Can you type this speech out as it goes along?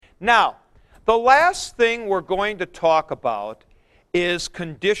Now, the last thing we're going to talk about is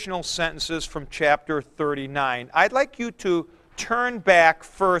conditional sentences from chapter 39. I'd like you to turn back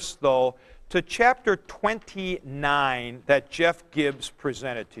first, though, to chapter 29 that Jeff Gibbs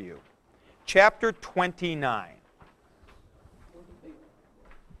presented to you. Chapter 29.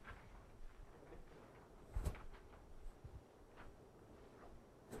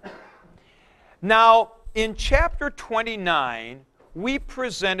 Now, in chapter 29, we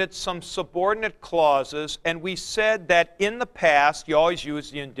presented some subordinate clauses, and we said that in the past, you always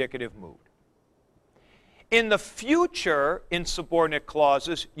use the indicative mood. In the future, in subordinate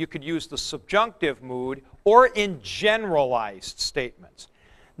clauses, you could use the subjunctive mood or in generalized statements.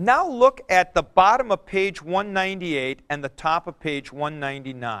 Now look at the bottom of page 198 and the top of page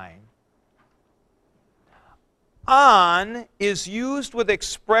 199. On is used with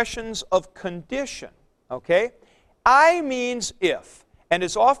expressions of condition, okay? I means if, and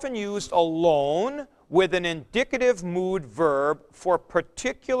is often used alone with an indicative mood verb for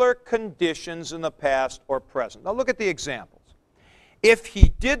particular conditions in the past or present. Now look at the examples. If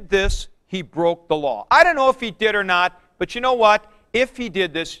he did this, he broke the law. I don't know if he did or not, but you know what? If he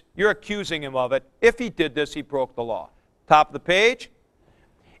did this, you're accusing him of it. If he did this, he broke the law. Top of the page.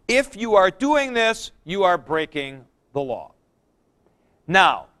 If you are doing this, you are breaking the law.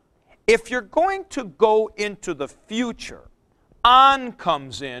 Now, if you're going to go into the future, on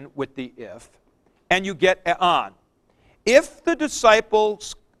comes in with the if, and you get on. If the disciple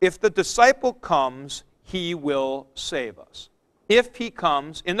comes, he will save us. If he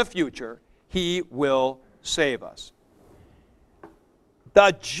comes in the future, he will save us.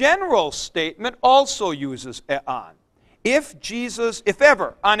 The general statement also uses on. If Jesus, if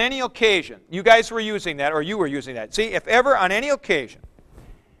ever, on any occasion, you guys were using that, or you were using that. See, if ever, on any occasion,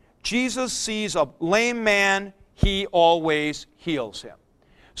 Jesus sees a lame man, he always heals him.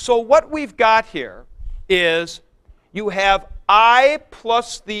 So what we've got here is you have I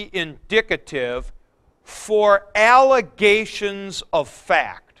plus the indicative for allegations of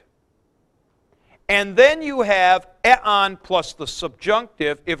fact. And then you have on plus the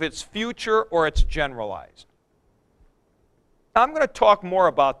subjunctive if it's future or it's generalized. I'm going to talk more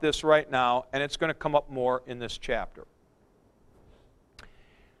about this right now, and it's going to come up more in this chapter.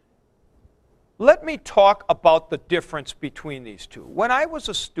 Let me talk about the difference between these two. When I was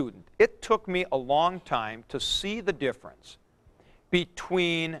a student, it took me a long time to see the difference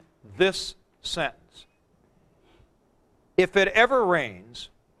between this sentence. If it ever rains,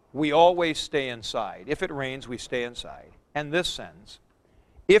 we always stay inside. If it rains, we stay inside. And this sentence,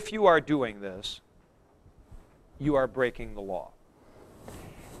 if you are doing this, you are breaking the law.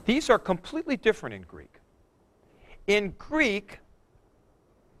 These are completely different in Greek. In Greek,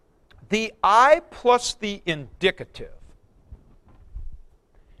 the I plus the indicative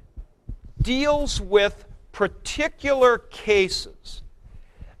deals with particular cases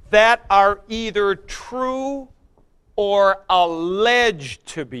that are either true or alleged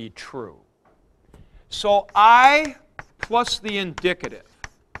to be true. So I plus the indicative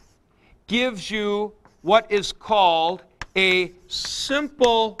gives you what is called a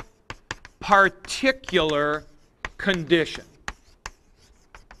simple particular condition.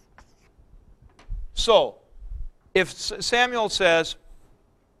 So, if Samuel says,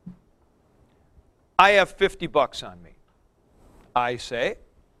 I have $50 on me, I say,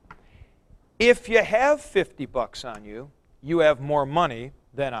 if you have $50 on you, you have more money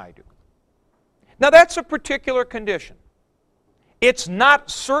than I do. Now that's a particular condition. It's not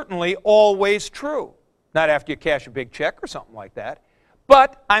certainly always true. Not after you cash a big check or something like that.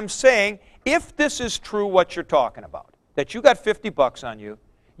 But I'm saying, if this is true what you're talking about, that you got $50 on you,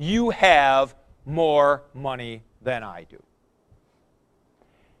 you have more money than I do.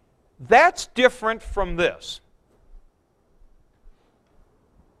 That's different from this.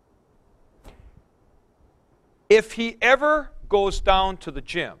 If he ever goes down to the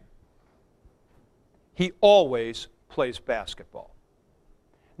gym, he always plays basketball.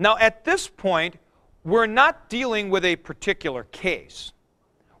 Now, at this point, we're not dealing with a particular case.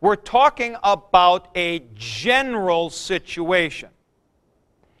 We're talking about a general situation.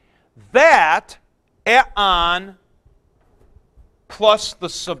 That, on plus the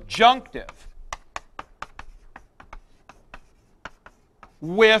subjunctive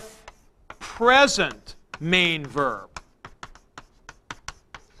with present main verb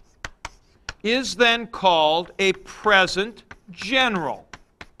is then called a present general.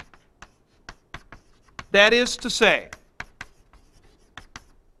 That is to say,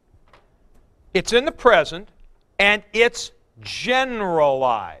 it's in the present and it's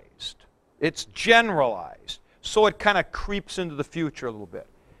generalized. It's generalized. So it kind of creeps into the future a little bit.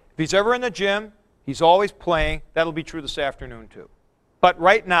 If he's ever in the gym, he's always playing. That'll be true this afternoon too. But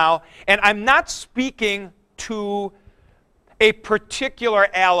right now, and I'm not speaking to a particular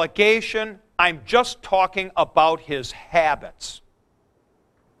allegation, I'm just talking about his habits.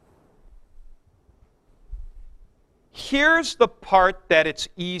 Here's the part that it's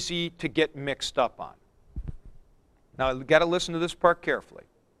easy to get mixed up on. Now, you've got to listen to this part carefully.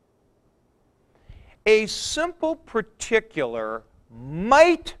 A simple particular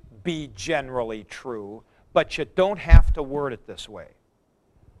might be generally true, but you don't have to word it this way.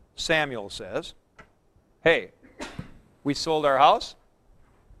 Samuel says, hey, we sold our house.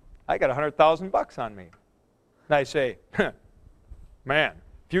 I got $100,000 on me. And I say, man,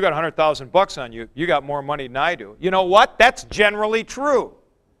 if you got $100,000 on you, you got more money than I do. You know what? That's generally true.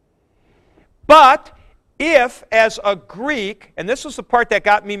 But if, as a Greek, and this was the part that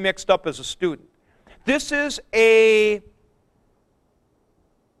got me mixed up as a student, this is a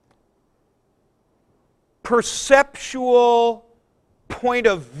perceptual point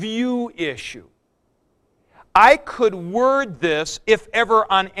of view issue. I could word this, if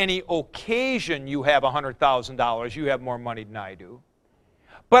ever on any occasion you have $100,000, you have more money than I do.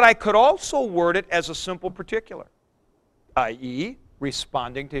 But I could also word it as a simple particular, i.e.,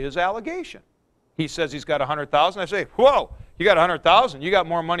 responding to his allegation. He says he's got $100,000. I say, whoa, you got $100,000. You got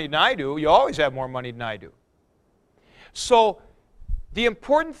more money than I do. You always have more money than I do. So the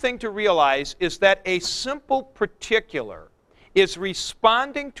important thing to realize is that a simple particular is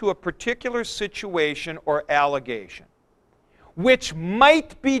responding to a particular situation or allegation, which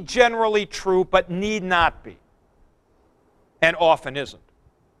might be generally true but need not be, and often isn't.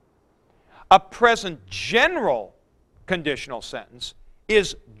 A present general conditional sentence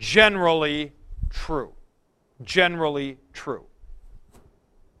is generally true. Generally true.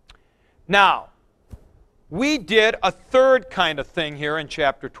 Now, we did a third kind of thing here in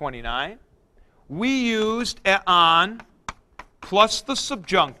chapter 29. We used on plus the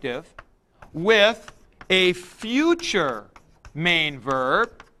subjunctive with a future main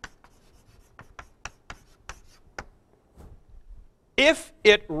verb. If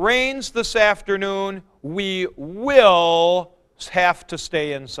it rains this afternoon, we will have to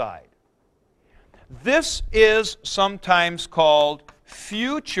stay inside. This is sometimes called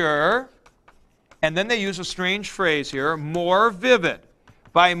future, and then they use a strange phrase here, more vivid.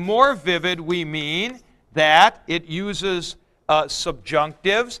 By more vivid, we mean that it uses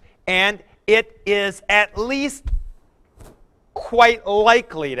subjunctives, and it is at least quite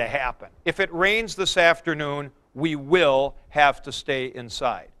likely to happen. If it rains this afternoon, we will have to stay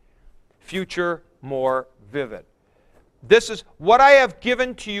inside. Future, more vivid. This is what I have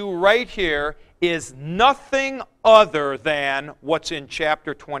given to you right here is nothing other than what's in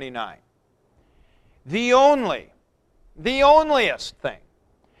chapter 29. The onlyest thing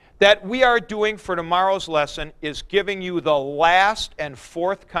that we are doing for tomorrow's lesson is giving you the last and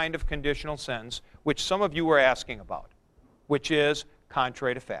fourth kind of conditional sentence, which some of you were asking about, which is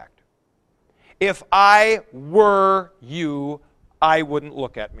contrary to fact. If I were you, I wouldn't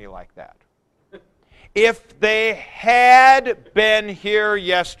look at me like that. If they had been here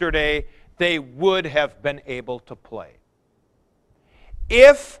yesterday, they would have been able to play.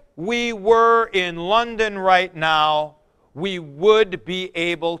 If we were in London right now, we would be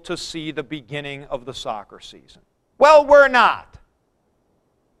able to see the beginning of the soccer season. Well, we're not.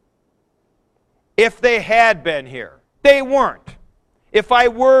 If they had been here, they weren't. If I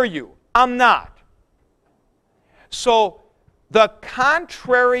were you, I'm not. So the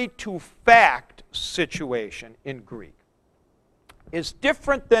contrary to fact situation in Greek is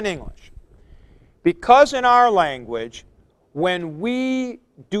different than English. Because in our language, when we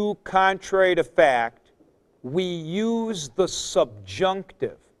do contrary to fact, we use the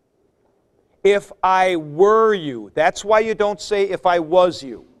subjunctive. If I were you, that's why you don't say if I was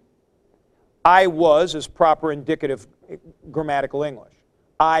you. I was is proper indicative grammatical English.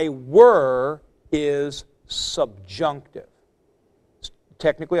 I were is subjunctive. It's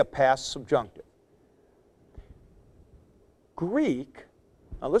technically a past subjunctive. Greek,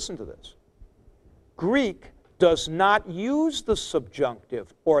 now listen to this. Greek does not use the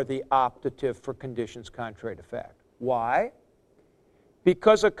subjunctive or the optative for conditions contrary to fact. Why?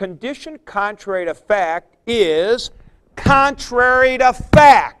 Because a condition contrary to fact is contrary to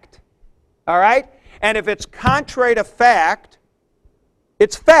fact. All right? And if it's contrary to fact,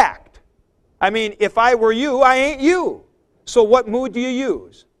 it's fact. I mean, if I were you, I ain't you. So what mood do you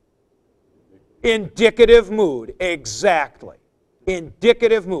use? Indicative mood. Exactly.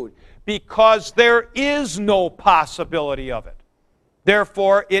 Indicative mood. Because there is no possibility of it.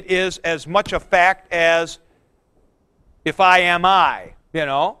 Therefore, it is as much a fact as if I am I, you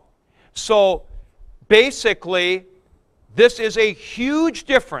know. So basically, this is a huge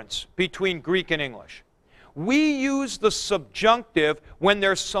difference between Greek and English. We use the subjunctive when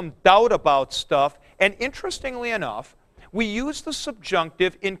there's some doubt about stuff, and interestingly enough, we use the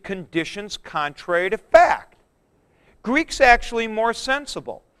subjunctive in conditions contrary to fact. Greek's actually more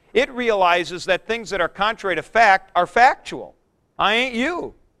sensible. It realizes that things that are contrary to fact are factual. I ain't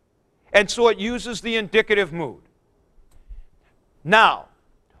you. And so it uses the indicative mood. Now,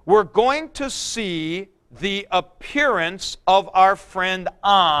 we're going to see the appearance of our friend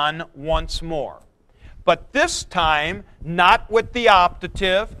on once more. But this time, not with the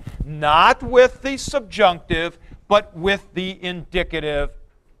optative, not with the subjunctive, but with the indicative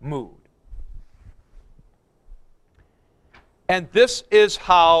mood. And this is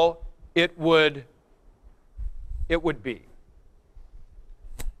how it would be.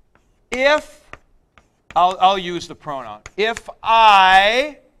 If, I'll use the pronoun, if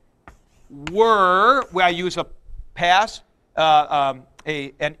I were, where I use a past, an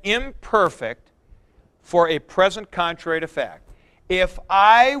imperfect for a present contrary to fact. If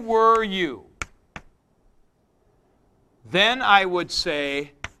I were you, then I would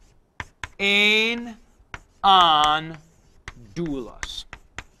say, ein on doulos.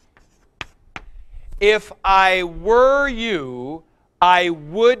 If I were you, I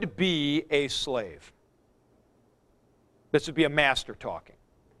would be a slave. This would be a master talking.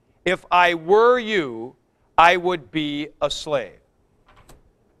 If I were you, I would be a slave.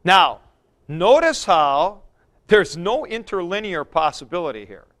 Now, notice how there's no interlinear possibility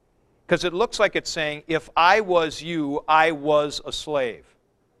here. Because it looks like it's saying, if I was you, I was a slave.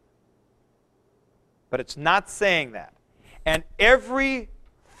 But it's not saying that. And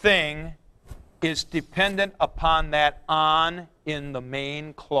everything is dependent upon that on in the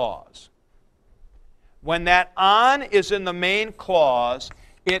main clause. When that on is in the main clause,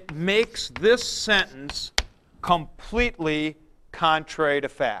 it makes this sentence completely contrary to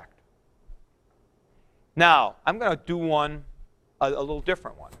fact. Now, I'm going to do one, a little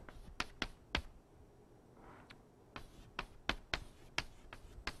different one.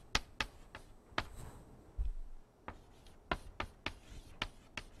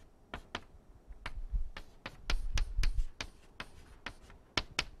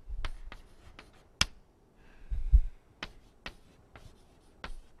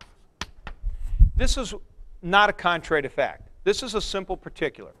 This is not a contrary to fact. This is a simple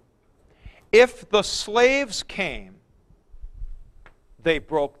particular. If the slaves came, they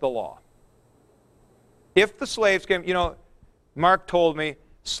broke the law. If the slaves came, you know, Mark told me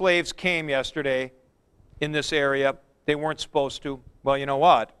slaves came yesterday in this area. They weren't supposed to. Well, you know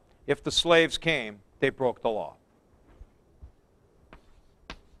what? If the slaves came, they broke the law.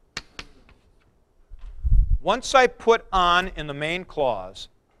 Once I put on in the main clause,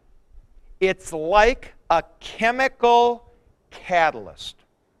 it's like a chemical catalyst.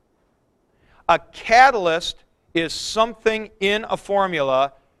 A catalyst is something in a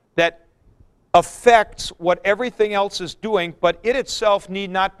formula that affects what everything else is doing, but it itself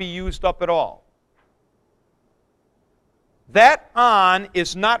need not be used up at all. That on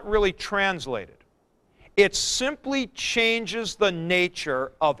is not really translated. It simply changes the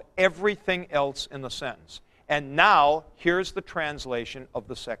nature of everything else in the sentence. And now, here's the translation of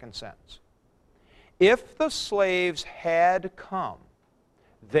the second sentence. If the slaves had come,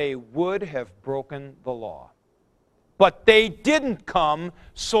 they would have broken the law. But they didn't come,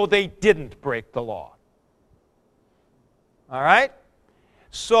 so they didn't break the law. All right?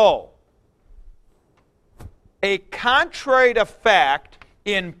 So, a contrary to fact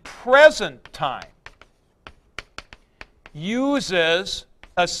in present time uses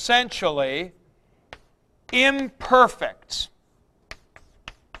essentially imperfects.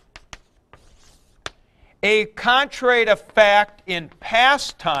 A contrary to fact in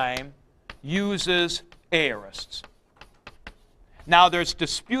past time uses aorists. Now, there's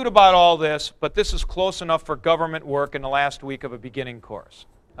dispute about all this, but this is close enough for government work in the last week of a beginning course.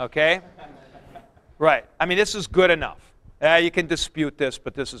 Okay? Right. I mean, this is good enough. You can dispute this,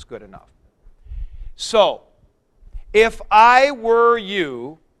 but this is good enough. So, if I were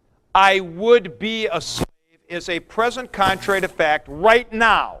you, I would be a slave is a present contrary to fact right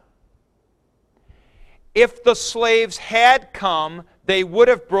now. If the slaves had come, they would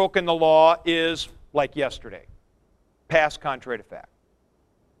have broken the law is like yesterday. Past contrary to fact.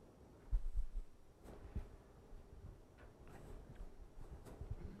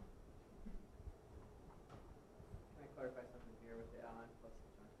 Can I clarify something here with the on plus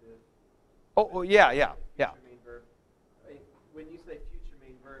subjunctive? Oh yeah. Future main verb. When you say future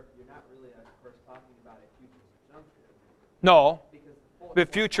main verb, you're not really, of course, talking about a future subjunctive. No. Because the the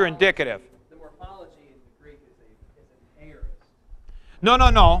future indicative. The morphology in the Greek is an aorist. No, no,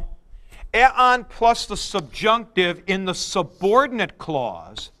 no. Eon plus the subjunctive in the subordinate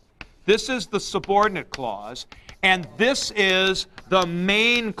clause. This is the subordinate clause, and this is the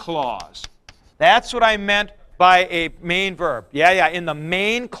main clause. That's what I meant by a main verb. Yeah, in the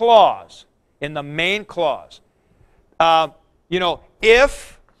main clause. In the main clause.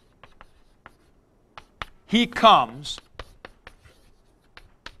 If he comes,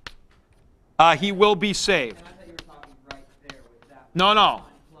 he will be saved. And I thought you were talking right there with that. No.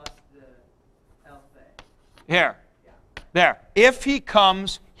 Plus the else they. Here. Yeah. There. If he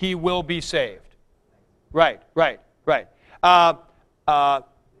comes, he will be saved. Right.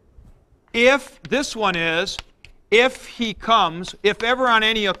 If this one is, if he comes, if ever on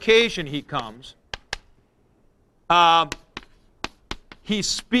any occasion he comes, he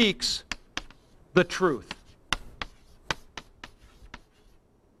speaks the truth.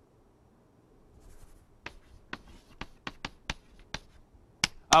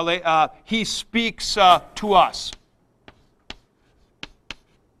 He speaks to us.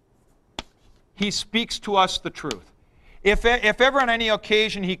 He speaks to us the truth. If ever on any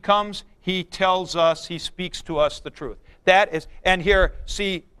occasion he comes, he tells us, he speaks to us the truth. That is, and here,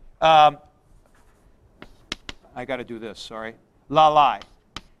 see, I got to do this, sorry. Lalai.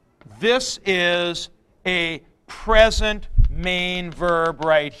 This is a present main verb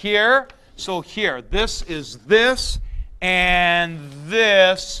right here. So here, this is this, and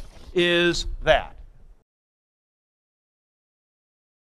this is that.